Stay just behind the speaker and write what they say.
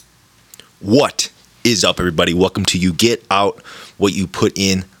What is up, everybody? Welcome to You Get Out What You Put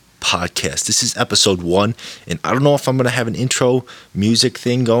In podcast. This is episode 1, and I don't know if I'm going to have an intro music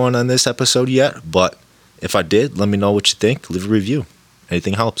thing going on this episode yet, but if I did, let me know what you think. Leave a review.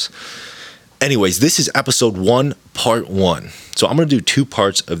 Anything helps. Anyways, this is episode 1, part 1. So I'm going to do 2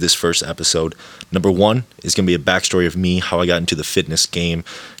 parts of this first episode. Number 1 is going to be a backstory of me, how I got into the fitness game,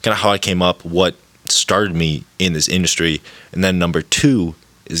 kind of how I came up, what started me in this industry. And then number 2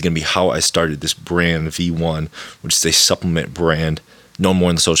 is going to be how I started this brand, V1, which is a supplement brand, known more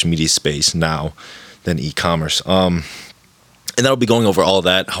in the social media space now than e-commerce. And that'll be going over all of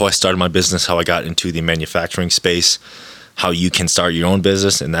that, how I started my business, how I got into the manufacturing space, how you can start your own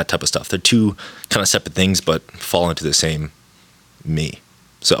business, and that type of stuff. They're 2 kind of separate things, but fall into the same me.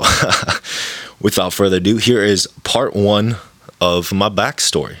 So without further ado, here is part 1 of my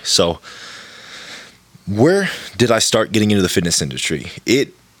backstory. So where did I start getting into the fitness industry?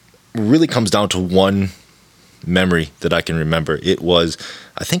 It really comes down to one memory that I can remember. It was,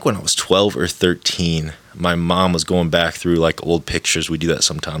 I think when I was 12 or 13, my mom was going back through like old pictures. We do that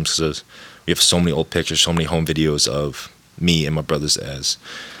sometimes because we have so many old pictures, so many home videos of me and my brothers as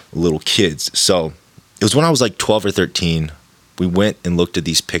little kids. So it was when I was like 12 or 13. We went and looked at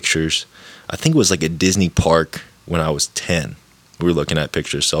these pictures. I think it was like a Disney park when I was 10. We were looking at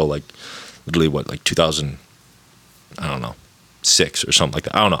pictures. So like literally like 2000, I don't know, 6 or something like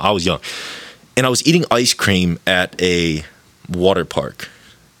that. I don't know. I was young. And I was eating ice cream at a water park.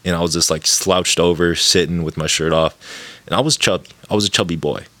 And I was just like slouched over, sitting with my shirt off. And I was chubby. I was a chubby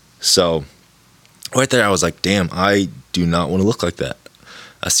boy. So right there, I was like, damn, I do not want to look like that.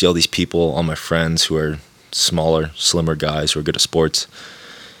 I see all these people, all my friends who are smaller, slimmer guys who are good at sports.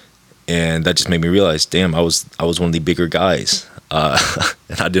 And that just made me realize, damn, I was one of the bigger guys.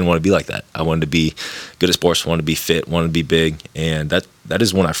 And I didn't want to be like that. I wanted to be good at sports, wanted to be fit, wanted to be big. And that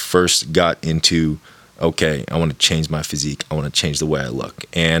is when I first got into, okay, I want to change my physique. I want to change the way I look.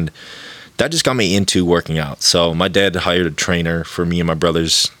 And that just got me into working out. So my dad hired a trainer for me and my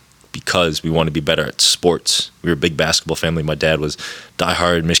brothers because we wanted to be better at sports. We were a big basketball family. My dad was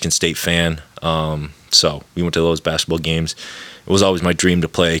diehard Michigan State fan. So we went to those basketball games. It was always my dream to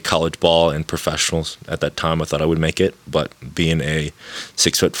play college ball and professionals. At that time, I thought I would make it. But being a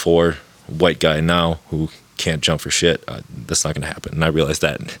 6'4" white guy now who can't jump for shit, that's not going to happen. And I realized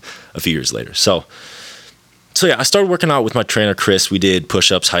that a few years later. So yeah, I started working out with my trainer, Chris. We did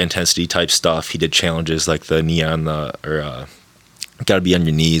push-ups, high-intensity type stuff. He did challenges like the knee on the, got to be on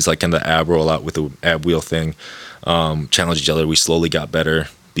your knees, like in the ab roll out with the ab wheel thing. Challenge each other. We slowly got better,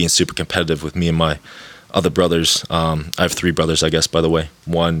 being super competitive with me and my other brothers. I have 3 brothers, I guess, by the way.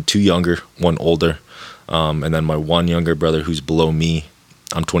 2 younger, 1 older. And then my 1 younger brother who's below me.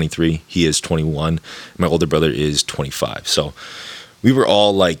 I'm 23. He is 21. My older brother is 25. So we were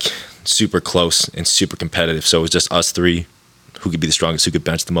all like super close and super competitive. So it was just us 3 who could be the strongest, who could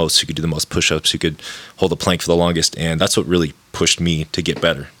bench the most, who could do the most push-ups, who could hold the plank for the longest. And that's what really pushed me to get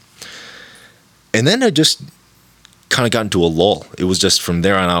better. And then I just kind of got into a lull. It was just from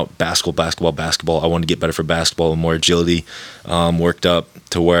there on out, basketball. I wanted to get better for basketball and more agility. Worked up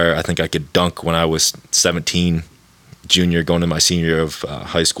to where I think I could dunk when I was 17, junior, going to my senior year of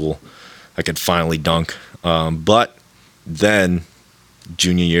high school. I could finally dunk. But then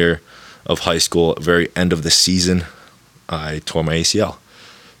junior year of high school, very end of the season, I tore my ACL.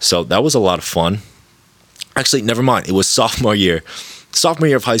 So that was a lot of fun. Actually, never mind. It was sophomore year. Sophomore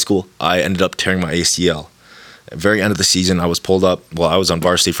year of high school, I ended up tearing my ACL. At the very end of the season, I was pulled up. Well, I was on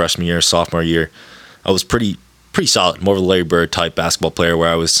varsity freshman year, sophomore year. I was pretty solid, more of a Larry Bird type basketball player where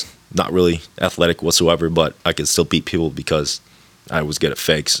I was not really athletic whatsoever, but I could still beat people because I was good at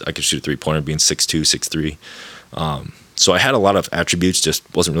fakes. I could shoot a three-pointer being 6'2", 6'3". So I had a lot of attributes, just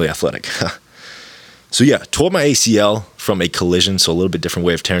wasn't really athletic. So yeah, tore my ACL from a collision, so a little bit different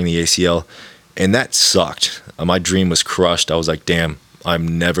way of tearing the ACL, and that sucked. My dream was crushed. I was like, damn,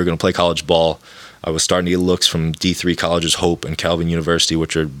 I'm never going to play college ball. I was starting to get looks from D3 colleges, Hope and Calvin University,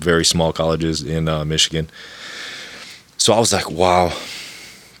 which are very small colleges in Michigan. So I was like, wow,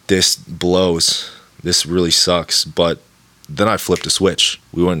 this blows. This really sucks. But then I flipped a switch.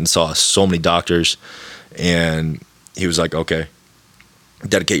 We went and saw so many doctors, and he was like, okay,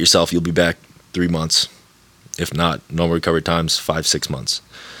 dedicate yourself. You'll be back 3 months. If not, normal recovery times, 5-6 months.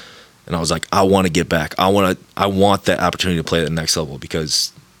 And I was like, I want to get back. I want that opportunity to play at the next level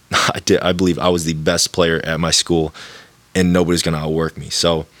because I believe I was the best player at my school and nobody's going to outwork me.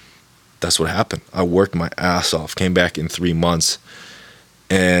 So that's what happened. I worked my ass off, came back in 3 months,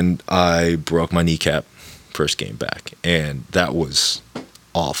 and I broke my kneecap first game back. And that was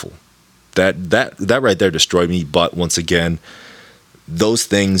awful. That right there destroyed me. But once again, those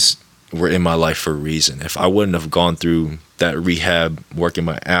things were in my life for a reason. If I wouldn't have gone through that rehab, working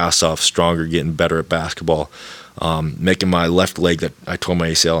my ass off, stronger, getting better at basketball, making my left leg that I tore my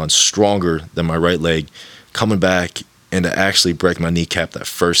ACL on stronger than my right leg, coming back and to actually break my kneecap that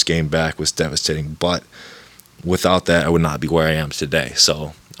first game back was devastating. But without that, I would not be where I am today.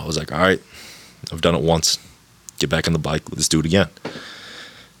 So I was like, all right, I've done it once. Get back on the bike. Let's do it again.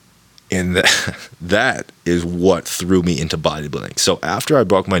 And that is what threw me into bodybuilding. So after I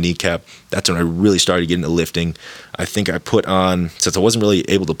broke my kneecap, that's when I really started getting into lifting. I think I put on, since I wasn't really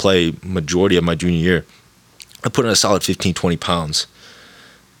able to play majority of my junior year, I put on a solid 15, 20 pounds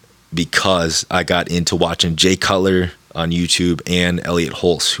because I got into watching Jay Cutler on YouTube and Elliot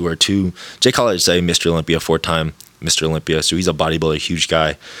Hulse, who are two. Jay Cutler is a Mr. Olympia, 4-time Mr. Olympia, so he's a bodybuilder, huge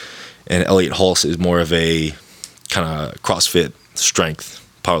guy. And Elliot Hulse is more of a kind of CrossFit strength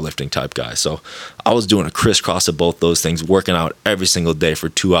powerlifting type guy. So I was doing a crisscross of both those things, working out every single day for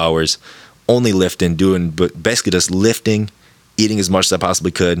 2 hours, only lifting, but basically just lifting, eating as much as I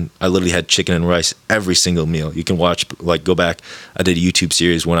possibly could. I literally had chicken and rice every single meal. You can watch, like, go back. I did a YouTube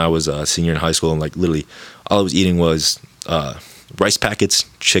series when I was a senior in high school, and like literally all I was eating was rice packets,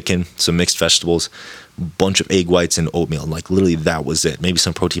 chicken, some mixed vegetables, bunch of egg whites, and oatmeal. Like literally that was it. Maybe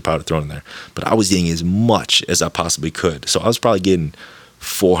some protein powder thrown in there. But I was eating as much as I possibly could. So I was probably getting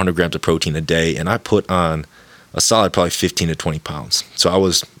 400 grams of protein a day, and I put on a solid probably 15 to 20 pounds. So I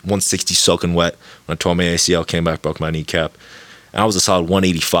was 160 soaking wet when I tore my ACL, came back, broke my kneecap. And I was a solid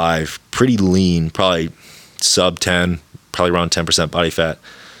 185, pretty lean, probably sub 10, probably around 10% body fat.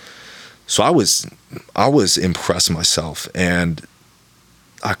 So I was impressed with myself, and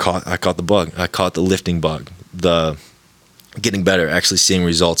I caught the bug. I caught the lifting bug, the getting better, actually seeing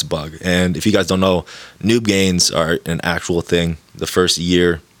results bug. And if you guys don't know, noob gains are an actual thing. The first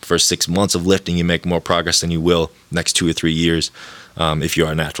 6 months of lifting, you make more progress than you will next 2 or 3 years if you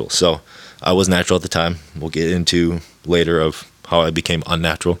are natural. So I was natural at the time. We'll get into later of how I became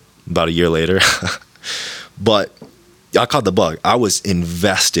unnatural about a year later. But I caught the bug. I was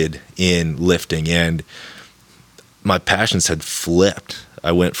invested in lifting, and my passions had flipped.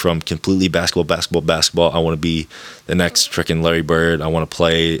 I went from completely basketball. I want to be the next freaking Larry Bird. I want to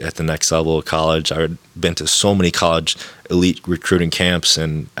play at the next level of college. I had been to so many college elite recruiting camps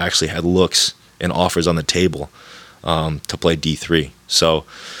and actually had looks and offers on the table to play D3. So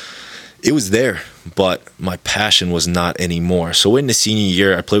it was there, but my passion was not anymore. So in the senior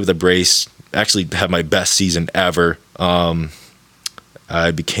year, I played with a brace, actually had my best season ever. I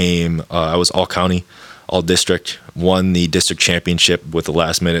was all county, all district, won the district championship with a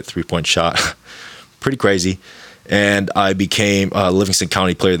last minute 3-point shot. Pretty crazy. And I became Livingston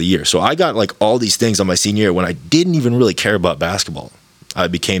County Player of the Year. So I got like all these things on my senior year when I didn't even really care about basketball. I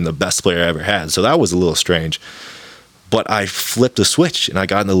became the best player I ever had. So that was a little strange. But I flipped a switch and I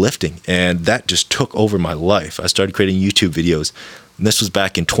got into lifting, and that just took over my life. I started creating YouTube videos, and this was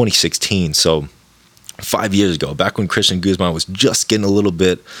back in 2016. So 5 years ago, back when Christian Guzman was just getting a little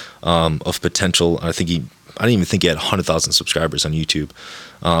bit of potential. I didn't even think he had 100,000 subscribers on YouTube.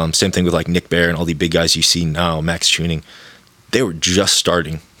 Same thing with like Nick Bear and all the big guys you see now, Max Tuning. They were just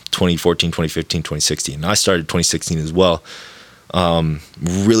starting 2014, 2015, 2016. And I started 2016 as well.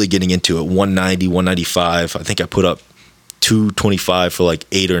 Really getting into it, 190, 195. I think I put up 225 for like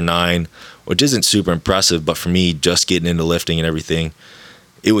 8 or 9, which isn't super impressive, but for me, just getting into lifting and everything,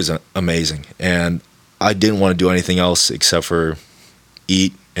 it was amazing. And I didn't want to do anything else except for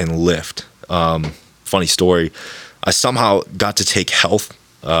eat and lift. Funny story, I somehow got to take health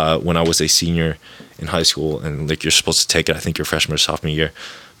when I was a senior in high school, and like you're supposed to take it, I think your freshman or sophomore year.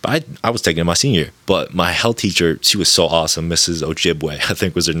 But I was taking it my senior year. But my health teacher, she was so awesome, Mrs. Ojibwe, I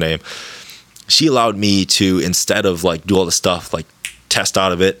think was her name. She allowed me to, instead of like do all the stuff, like test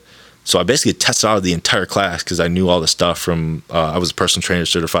out of it. So I basically tested out of the entire class because I knew all the stuff from, I was a personal trainer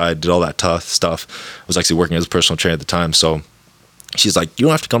certified, did all that tough stuff. I was actually working as a personal trainer at the time. So she's like, you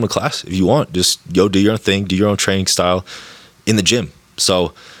don't have to come to class if you want. Just go do your own thing, do your own training style in the gym.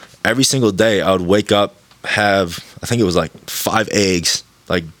 So every single day I would wake up, have, I think it was like 5 eggs,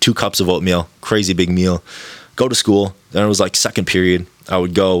 like 2 cups of oatmeal, crazy big meal, go to school. Then it was like second period. I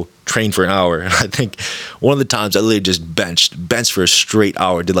would go train for an hour. And I think one of the times I literally just benched for a straight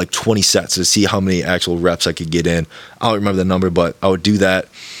hour, did like 20 sets to see how many actual reps I could get in. I don't remember the number, but I would do that.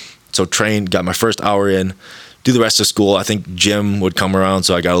 So train, got my first hour in, do the rest of school. I think gym would come around,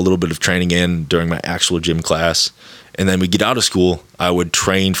 so I got a little bit of training in during my actual gym class. And then we get out of school, I would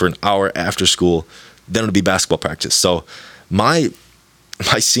train for an hour after school. Then it would be basketball practice. So my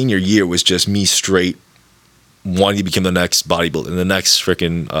senior year was just me straight wanting to become the next bodybuilder, the next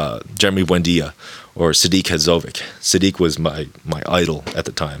freaking Jeremy Buendia or Sadiq Hadzovic. Sadiq was my idol at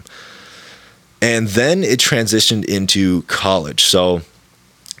the time. And then it transitioned into college. So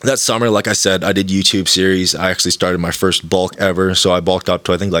that summer, like I said, I did YouTube series. I actually started my first bulk ever. So I bulked up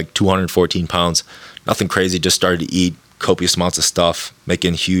to, I think, like 214 pounds. Nothing crazy, just started to eat copious amounts of stuff,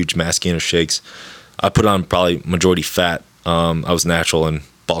 making huge mass gainer shakes. I put on probably majority fat. I was natural and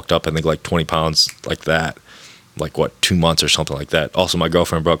bulked up, I think, like 20 pounds like that. Like, 2 months or something like that. Also, my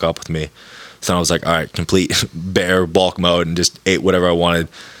girlfriend broke up with me. So I was like, all right, complete bare bulk mode and just ate whatever I wanted.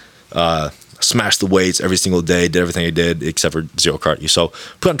 Smashed the weights every single day, did everything I did except for zero cardio. So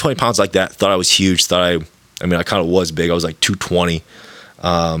put on 20 pounds like that. Thought I was huge. I kind of was big. I was like 220,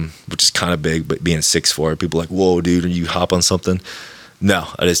 which is kind of big, but being 6'4", people are like, whoa, dude, are you hop on something? No,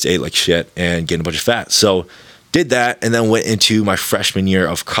 I just ate like shit and gained a bunch of fat. So did that and then went into my freshman year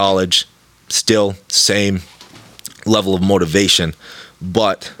of college. Still same level of motivation,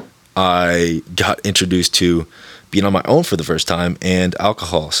 but I got introduced to being on my own for the first time and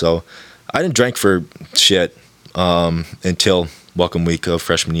alcohol. So I didn't drink for shit until welcome week of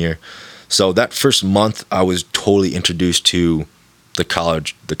freshman year. So that first month, I was totally introduced to the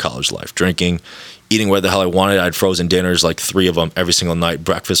college life, drinking, eating where the hell I wanted. I had frozen dinners, like 3 of them every single night.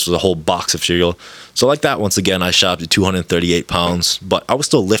 Breakfast was a whole box of cereal. So like that, once again, I shot up to 238 pounds, but I was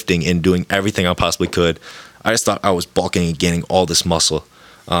still lifting and doing everything I possibly could. I just thought I was bulking and gaining all this muscle.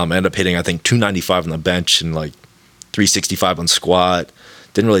 Ended up hitting, I think, 295 on the bench and like 365 on squat.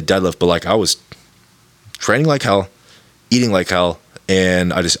 Didn't really deadlift, but like I was training like hell, eating like hell,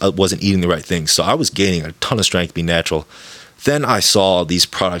 and I wasn't eating the right things. So I was gaining a ton of strength, being natural. Then I saw these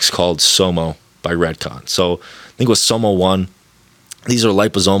products called Somo by Redcon. So I think it was Somo 1. These are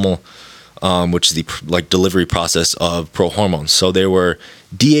liposomal, which is the delivery process of pro hormones. So they were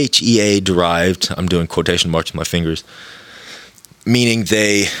DHEA derived. I'm doing quotation marks with my fingers, meaning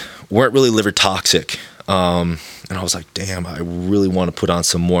they weren't really liver toxic. And I was like, damn, I really want to put on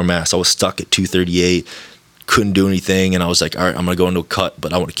some more mass. I was stuck at 238, couldn't do anything. And I was like, all right, I'm going to go into a cut,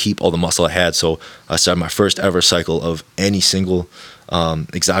 but I want to keep all the muscle I had. So I started my first ever cycle of any single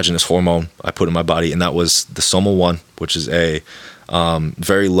exogenous hormone I put in my body. And that was the Soma 1, which is a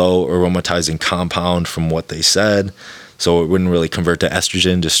very low aromatizing compound from what they said. So it wouldn't really convert to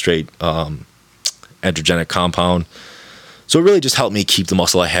estrogen, just straight androgenic compound. So it really just helped me keep the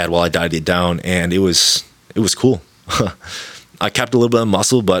muscle I had while I dieted it down, and it was cool. I kept a little bit of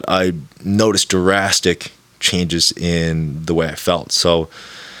muscle, but I noticed drastic changes in the way I felt. So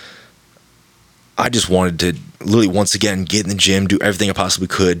I just wanted to literally, once again, get in the gym, do everything I possibly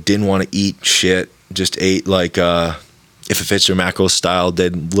could. Didn't want to eat shit. Just ate like if it fits your macro style.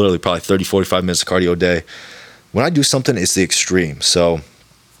 Did literally probably 30, 45 minutes of cardio a day. When I do something, it's the extreme. So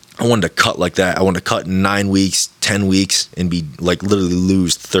I wanted to cut like that. I wanted to cut in 9 weeks, 10 weeks, and be like literally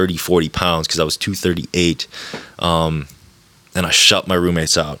lose 30, 40 pounds because I was 238. And I shut my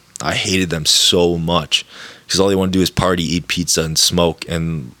roommates out. I hated them so much because all they want to do is party, eat pizza, and smoke,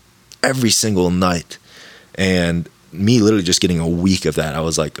 and every single night. And me literally just getting a week of that, I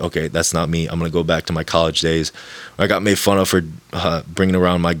was like, okay, that's not me. I'm going to go back to my college days. I got made fun of for bringing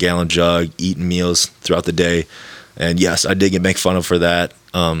around my gallon jug, eating meals throughout the day. And yes, I did get make fun of for that.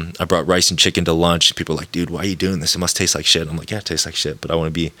 I brought rice and chicken to lunch. People were like, dude, why are you doing this? It must taste like shit. I'm like, yeah, it tastes like shit, but I want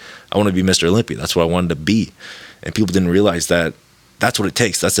to be Mr. Olympia. That's what I wanted to be. And people didn't realize that that's what it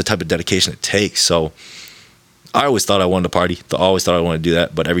takes. That's the type of dedication it takes. So I always thought I wanted to party. I always thought I wanted to do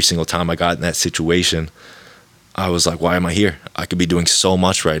that. But every single time I got in that situation, I was like, why am I here? I could be doing so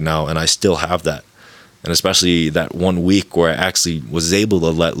much right now. And I still have that. And especially that 1 week where I actually was able to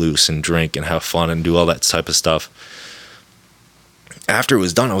let loose and drink and have fun and do all that type of stuff. After it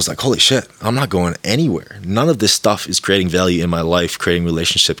was done, I was like, holy shit, I'm not going anywhere. None of this stuff is creating value in my life, creating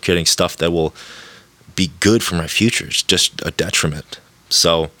relationships, creating stuff that will be good for my future. It's just a detriment.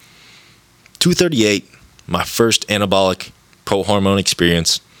 So 238, my first anabolic pro hormone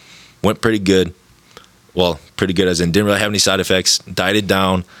experience, went pretty good. Well, pretty good as in didn't really have any side effects, dieted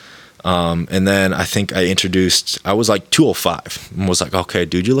down. And then I think I was like 205 and was like, okay,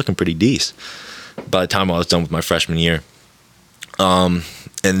 dude, you're looking pretty decent by the time I was done with my freshman year. And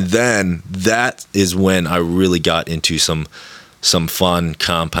then that is when I really got into some fun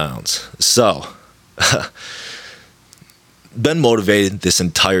compounds. So, been motivated this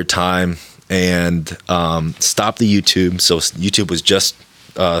entire time and stopped the YouTube. So YouTube was just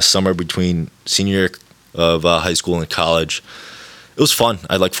summer between senior year of high school and college. It was fun.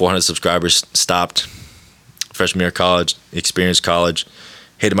 I had like 400 subscribers. Stopped freshman year of college, experienced college.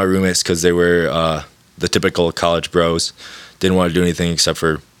 Hated my roommates because they were the typical college bros. Didn't want to do anything except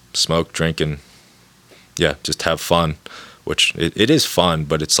for smoke, drink, and yeah, just have fun. Which it is fun,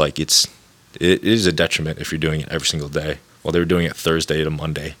 but it's like it is a detriment if you're doing it every single day. Well, they were doing it Thursday to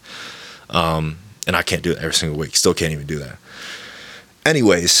Monday. And I can't do it every single week. Still can't even do that.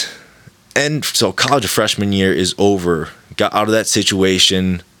 Anyways, and so college freshman year is over. Got out of that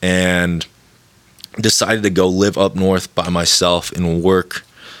situation and decided to go live up north by myself and work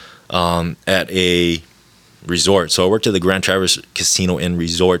at a resort. So I worked at the Grand Traverse Casino and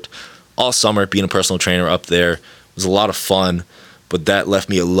Resort all summer, being a personal trainer up there. It was a lot of fun, but that left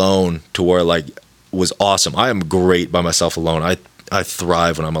me alone to where like was awesome. I am great by myself alone. I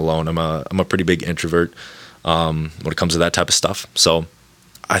thrive when I'm alone. I'm a pretty big introvert when it comes to that type of stuff. So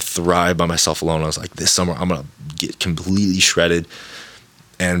I thrive by myself alone. I was like, this summer I'm gonna get completely shredded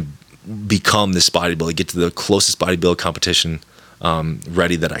and become this bodybuilder, get to the closest bodybuilder competition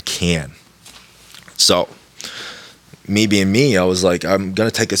ready that I can. So me being me, I was like, I'm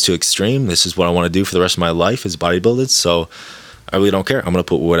gonna take this to extreme. This is what I want to do for the rest of my life is bodybuilding. So I really don't care. I'm gonna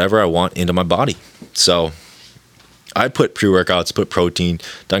put whatever I want into my body. So I put pre-workouts, put protein,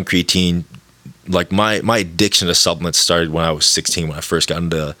 done creatine. Like my addiction to supplements started when I was 16, when I first got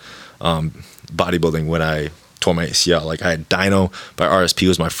into bodybuilding, when I tore my ACL. Like I had Dino by RSP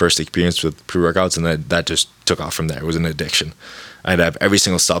was my first experience with pre-workouts, and that just took off from there. It was an addiction. I had to have every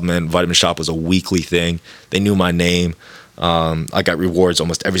single supplement. Vitamin Shop was a weekly thing. They knew my name. I got rewards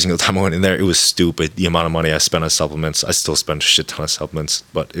almost every single time I went in there. It was stupid, the amount of money I spent on supplements. I still spend a shit ton of supplements,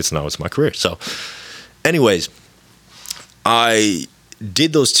 but it's my career. So anyways, I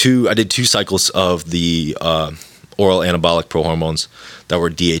did two cycles of the oral anabolic prohormones that were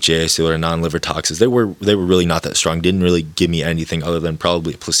DHA, so they were non-liver toxins. They were really not that strong. Didn't really give me anything other than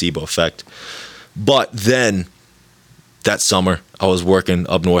probably a placebo effect. But then that summer, I was working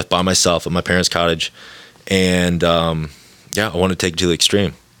up north by myself at my parents' cottage, and I wanted to take it to the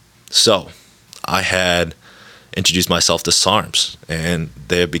extreme. So I had introduced myself to SARMs, and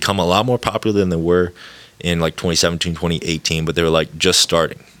they have become a lot more popular than they were in like 2017, 2018, but they were like just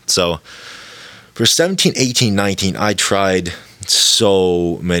starting. So for 17, 18, 19, I tried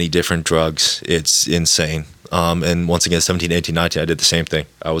so many different drugs. It's insane. And once again, 17, 18, 19, I did the same thing.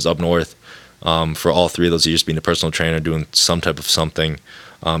 I was up north for all 3 of those years being a personal trainer, doing some type of something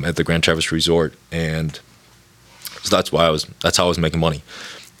at the Grand Traverse Resort. And so that's how I was making money.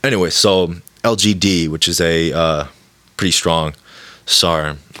 Anyway, so LGD, which is a pretty strong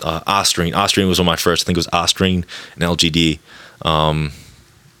SARM, Osterine. Osterine was one of my first. I think it was Osterine and LGD,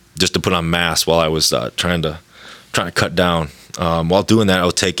 just to put on mass while I was trying to cut down. While doing that, I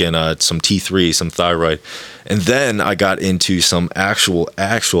was taking some T3, some thyroid, and then I got into some actual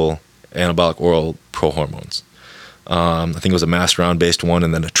anabolic oral prohormones. I think it was a Masteron based one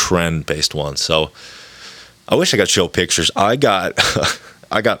and then a Tren based one. So I wish I could show pictures. I got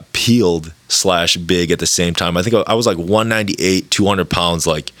peeled / big at the same time. I think I was like 198, 200 pounds,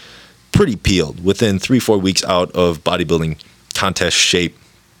 like pretty peeled within 3-4 weeks out of bodybuilding contest shape.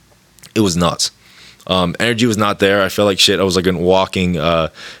 It was nuts. Energy was not there. I felt like shit. I was like a walking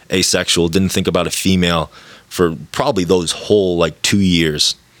asexual. Didn't think about a female for probably those whole like 2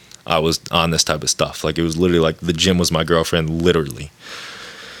 years I was on this type of stuff. Like it was literally like the gym was my girlfriend, literally.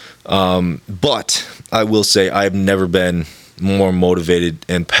 But I will say I've never been more motivated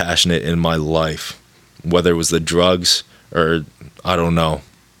and passionate in my life, whether it was the drugs or I don't know,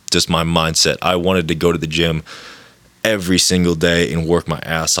 just my mindset. I wanted to go to the gym every single day and work my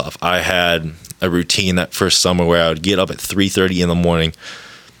ass off. I had a routine that first summer where I would get up at 3:30 in the morning,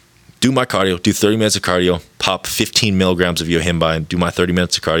 do my cardio, do 30 minutes of cardio, pop 15 milligrams of yohimbine, do my 30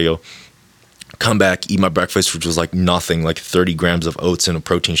 minutes of cardio, come back, eat my breakfast, which was like nothing, like 30 grams of oats in a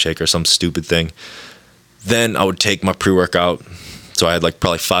protein shake or some stupid thing. Then I would take my pre-workout. So I had like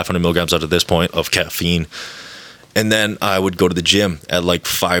probably 500 milligrams up to this point of caffeine. And then I would go to the gym at like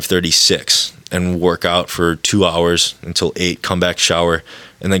 5:36 and work out for 2 hours until 8, come back, shower,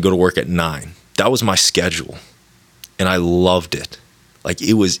 and then go to work at 9. That was my schedule. And I loved it. Like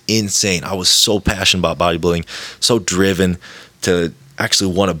it was insane. I was so passionate about bodybuilding, so driven to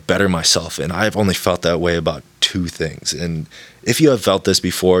actually want to better myself. And I've only felt that way about 2 things. And if you have felt this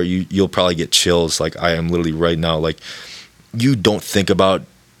before, you'll probably get chills like I am literally right now. Like you don't think about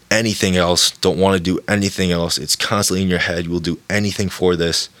anything else, don't want to do anything else. It's constantly in your head. You will do anything for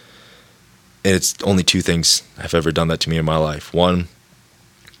this. And it's only 2 things have ever done that to me in my life. One,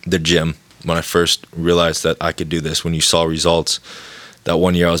 the gym. When I first realized that I could do this, when you saw results, that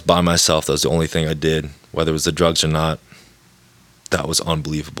 1 year I was by myself, that was the only thing I did, whether it was the drugs or not. That was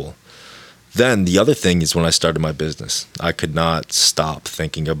unbelievable. Then the other thing is when I started my business, I could not stop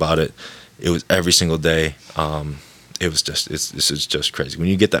thinking about it. It was every single day. This is just crazy. When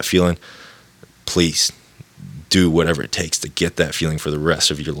you get that feeling, please do whatever it takes to get that feeling for the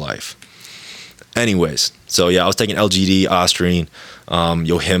rest of your life. Anyways, so yeah, I was taking LGD, Ostarine,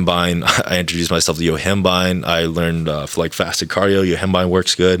 Yohimbine. I introduced myself to Yohimbine. I learned for like fasted cardio, Yohimbine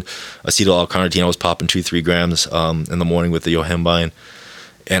works good. Acetyl L-carnitine, I was popping 2-3 grams in the morning with the Yohimbine.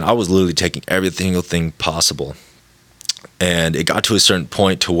 And I was literally taking every single thing possible. And it got to a certain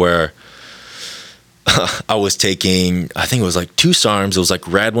point to where I was taking, I think it was like 2 SARMs. It was like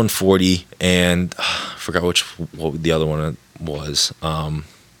Rad 140 and I forgot what the other one was.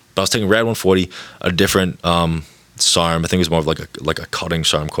 But I was taking Rad 140, a different SARM. I think it was more of like a cutting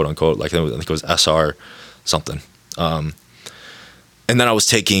SARM, quote unquote. Like I think it was SR something. And then I was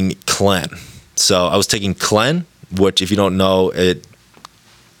taking Clen. So I was taking Clen, which if you don't know, it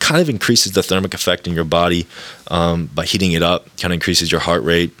kind of increases the thermic effect in your body by heating it up. Kind of increases your heart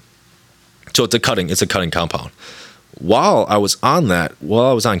rate. So it's a cutting compound. While I was on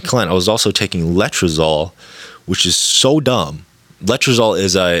Clen, I was also taking Letrozole, which is so dumb. Letrozole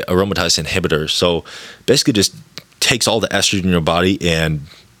is a aromatase inhibitor, so basically just takes all the estrogen in your body and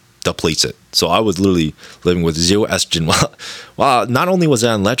depletes it. So I was literally living with 0 estrogen. Well, not only was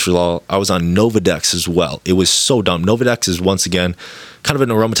I on Letrozole, I was on Novadex as well. It was so dumb. Novadex is, once again, kind of an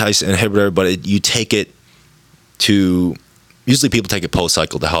aromatase inhibitor, but you take it to, usually people take it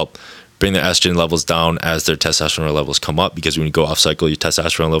post-cycle to help bring their estrogen levels down as their testosterone levels come up, because when you go off cycle, your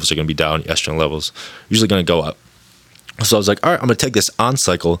testosterone levels are going to be down, your estrogen levels are usually going to go up. So I was like, all right, I'm going to take this on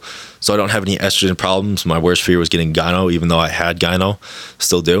cycle so I don't have any estrogen problems. My worst fear was getting gyno, even though I had gyno,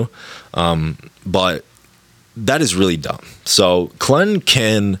 still do. But that is really dumb. So Clen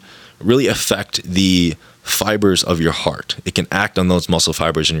can really affect the fibers of your heart. It can act on those muscle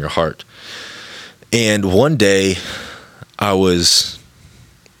fibers in your heart. And one day I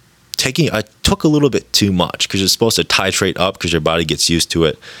took a little bit too much, because you're supposed to titrate up because your body gets used to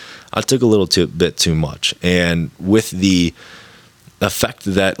it. I took a little bit too much. And with the effect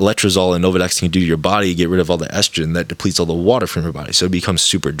that Letrozole and Novadex can do to your body, you get rid of all the estrogen, that depletes all the water from your body. So it becomes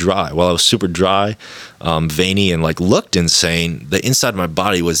super dry. While I was super dry, veiny, and like looked insane, the inside of my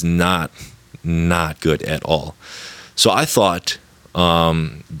body was not good at all. So I thought,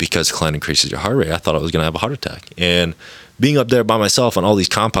 because Clen increases your heart rate, I thought I was going to have a heart attack. And being up there by myself on all these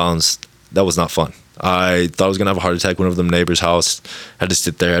compounds, that was not fun. I thought I was going to have a heart attack. Went over to the neighbor's house, had to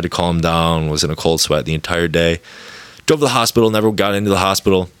sit there, had to calm down, was in a cold sweat the entire day. Drove to the hospital, never got into the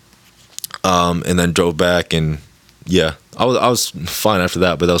hospital, and then drove back. And yeah, I was fine after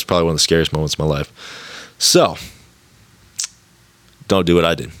that, but that was probably one of the scariest moments of my life. So, don't do what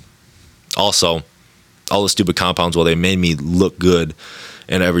I did. Also, all the stupid compounds, while they made me look good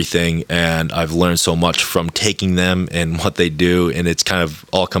and everything, and I've learned so much from taking them and what they do, and it's kind of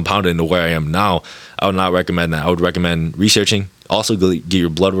all compounded into where I am now, I would not recommend that. I would recommend researching. Also, get your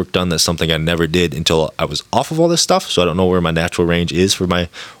blood work done. That's something I never did until I was off of all this stuff, so I don't know where my natural range is for my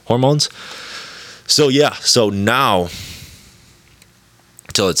hormones. So yeah, so now,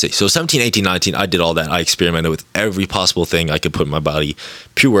 so let's see. So 17, 18, 19, I did all that. I experimented with every possible thing I could put in my body.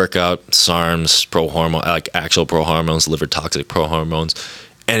 Pure workout, SARMs, pro-hormone, like actual pro-hormones, liver toxic pro-hormones,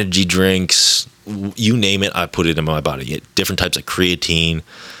 energy drinks, you name it, I put it in my body. Different types of creatine.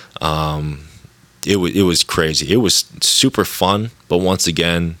 It was crazy. It was super fun. But once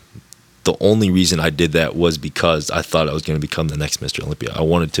again, the only reason I did that was because I thought I was going to become the next Mr. Olympia. I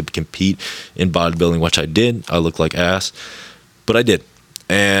wanted to compete in bodybuilding, which I did. I looked like ass, but I did.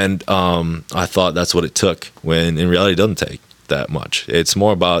 And I thought that's what it took, when in reality it doesn't take that much. It's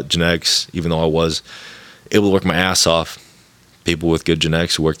more about genetics, even though I was able to work my ass off. People with good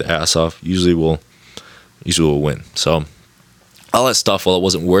genetics who work their ass off usually will win. So all that stuff, while it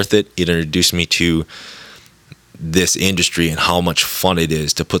wasn't worth it, it introduced me to this industry and how much fun it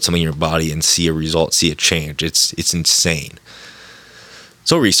is to put something in your body and see a result, see a change. It's insane.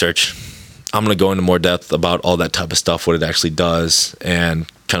 So research. I'm going to go into more depth about all that type of stuff, what it actually does, and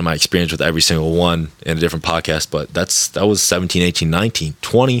kind of my experience with every single one in a different podcast. But that was 17, 18, 19,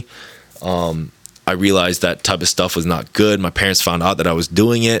 20. I realized that type of stuff was not good. My parents found out that I was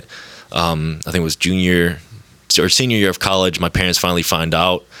doing it. I think it was junior or senior year of college. My parents finally found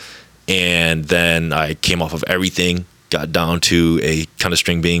out. And then I came off of everything, got down to a kind of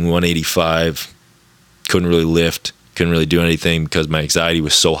string being 185. Couldn't really lift, couldn't really do anything because my anxiety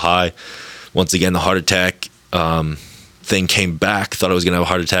was so high. Once again, the heart attack thing came back. Thought I was going to have a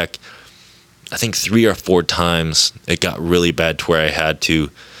heart attack. I think 3 or 4 times. It got really bad to where I had to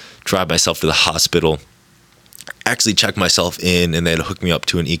drive myself to the hospital, actually check myself in, and they had to hook me up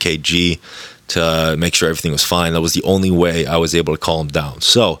to an EKG to make sure everything was fine. That was the only way I was able to calm down.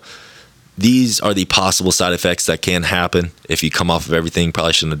 So these are the possible side effects that can happen if you come off of everything.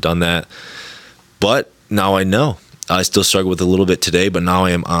 Probably shouldn't have done that. But now I know. I still struggle with it a little bit today, but now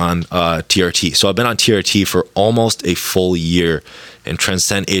I am on TRT. So I've been on TRT for almost a full year, and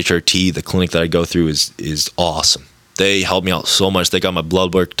Transcend HRT, the clinic that I go through, is awesome. They helped me out so much. They got my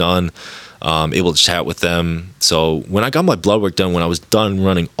blood work done, able to chat with them. So when I got my blood work done, when I was done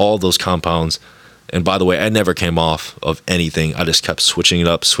running all those compounds, and by the way, I never came off of anything. I just kept switching it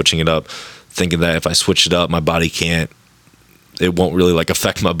up, thinking that if I switch it up, my body it won't really like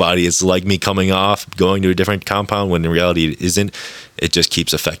affect my body. It's like me coming off, going to a different compound, when in reality it isn't. It just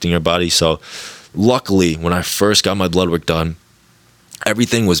keeps affecting your body. So luckily, when I first got my blood work done,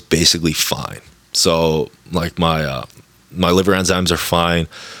 everything was basically fine. So like my liver enzymes are fine.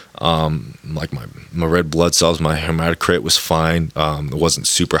 Like my red blood cells, my hematocrit was fine. It wasn't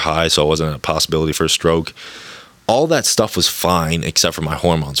super high, so it wasn't a possibility for a stroke. All that stuff was fine except for my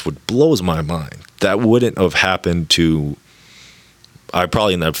hormones, which blows my mind. That wouldn't have happened to, I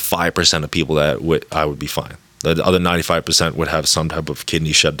probably in that 5% of people that I would be fine. The other 95% would have some type of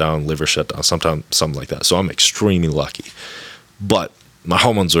kidney shutdown, liver shutdown, something like that. So I'm extremely lucky. But my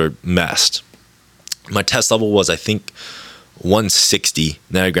hormones were messed. My test level was, I think, 160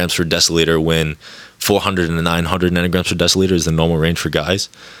 nanograms per deciliter, when 400 and 900 nanograms per deciliter is the normal range for guys.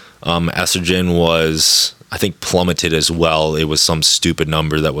 Estrogen was, I think, plummeted as well. It was some stupid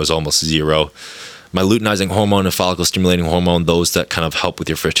number that was almost zero. My luteinizing hormone and follicle stimulating hormone, those that kind of help with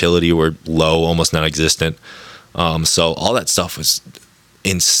your fertility, were low, almost non-existent. So all that stuff was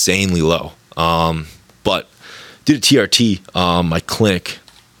insanely low. But due to TRT, my clinic,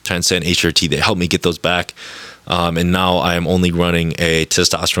 Transcend HRT, they helped me get those back. And now I am only running a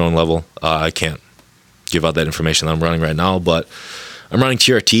testosterone level. I can't give out that information that I'm running right now, but I'm running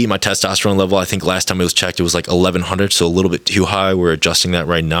TRT. My testosterone level, I think last time it was checked, it was like 1100, so a little bit too high. We're adjusting that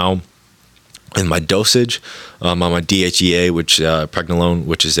right now. And my dosage, on my DHEA, which pregnenolone,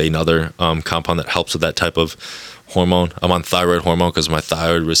 which is another compound that helps with that type of hormone. I'm on thyroid hormone because my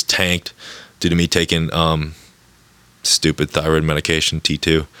thyroid was tanked due to me taking stupid thyroid medication,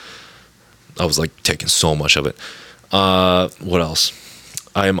 T2. I was like taking so much of it. What else?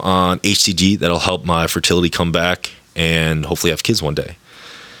 I am on HCG. That'll help my fertility come back and hopefully have kids one day.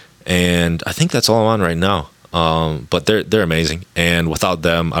 And I think that's all I'm on right now. But they're amazing. And without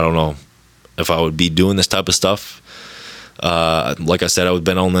them, I don't know if I would be doing this type of stuff. Like I said, I would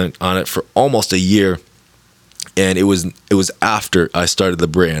have been on it for almost a year. And it was after I started the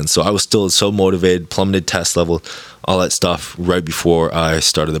brand. So I was still so motivated, plummeted test level, all that stuff right before I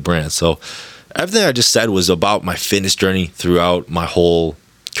started the brand. So everything I just said was about my fitness journey throughout my whole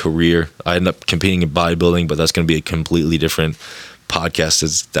career. I ended up competing in bodybuilding, but that's going to be a completely different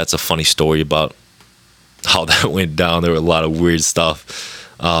podcast. That's a funny story about how that went down. There were a lot of weird stuff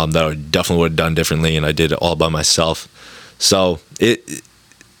that I definitely would have done differently, and I did it all by myself. So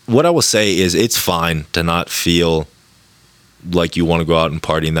what I will say is it's fine to not feel like you want to go out and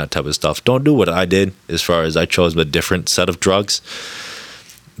party and that type of stuff. Don't do what I did, as far as I chose a different set of drugs.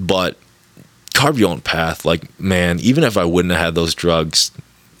 But carve your own path. Like, man, even if I wouldn't have had those drugs,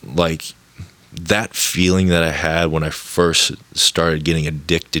 like that feeling that I had when I first started getting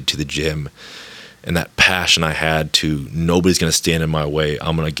addicted to the gym, and that passion I had to, nobody's going to stand in my way.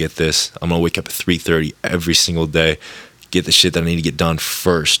 I'm going to get this. I'm going to wake up at 3:30 every single day, get the shit that I need to get done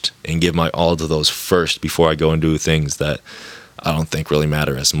first, and give my all to those first before I go and do things that I don't think really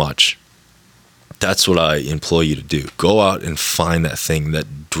matter as much. That's what I implore you to do. Go out and find that thing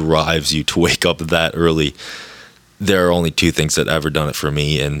that drives you to wake up that early. There are only two things that ever done it for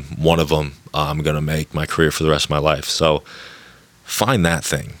me, and one of them I'm going to make my career for the rest of my life. So find that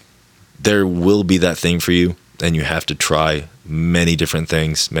thing. There will be that thing for you, and you have to try many different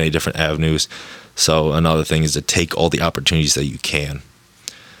things, many different avenues. So another thing is to take all the opportunities that you can.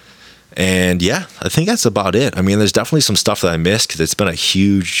 And yeah, I think that's about it. I mean, there's definitely some stuff that I missed because it's been a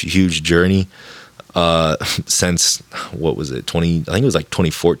huge journey since, what was it, I think it was like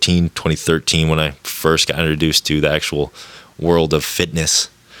 2014, 2013 when I first got introduced to the actual world of fitness.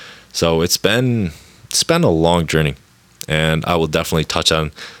 So it's been a long journey, and I will definitely touch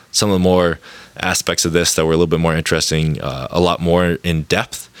on some of the more aspects of this that were a little bit more interesting, a lot more in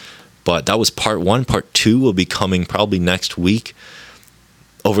depth. But that was part one. Part two will be coming probably next week,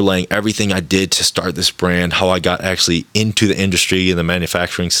 overlaying everything I did to start this brand, how I got actually into the industry and the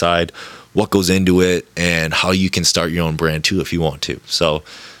manufacturing side, what goes into it, and how you can start your own brand too if you want to. So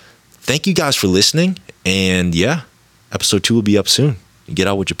thank you guys for listening. And yeah, episode 2 will be up soon. You get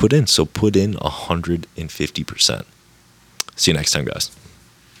out what you put in. So put in 150%. See you next time, guys.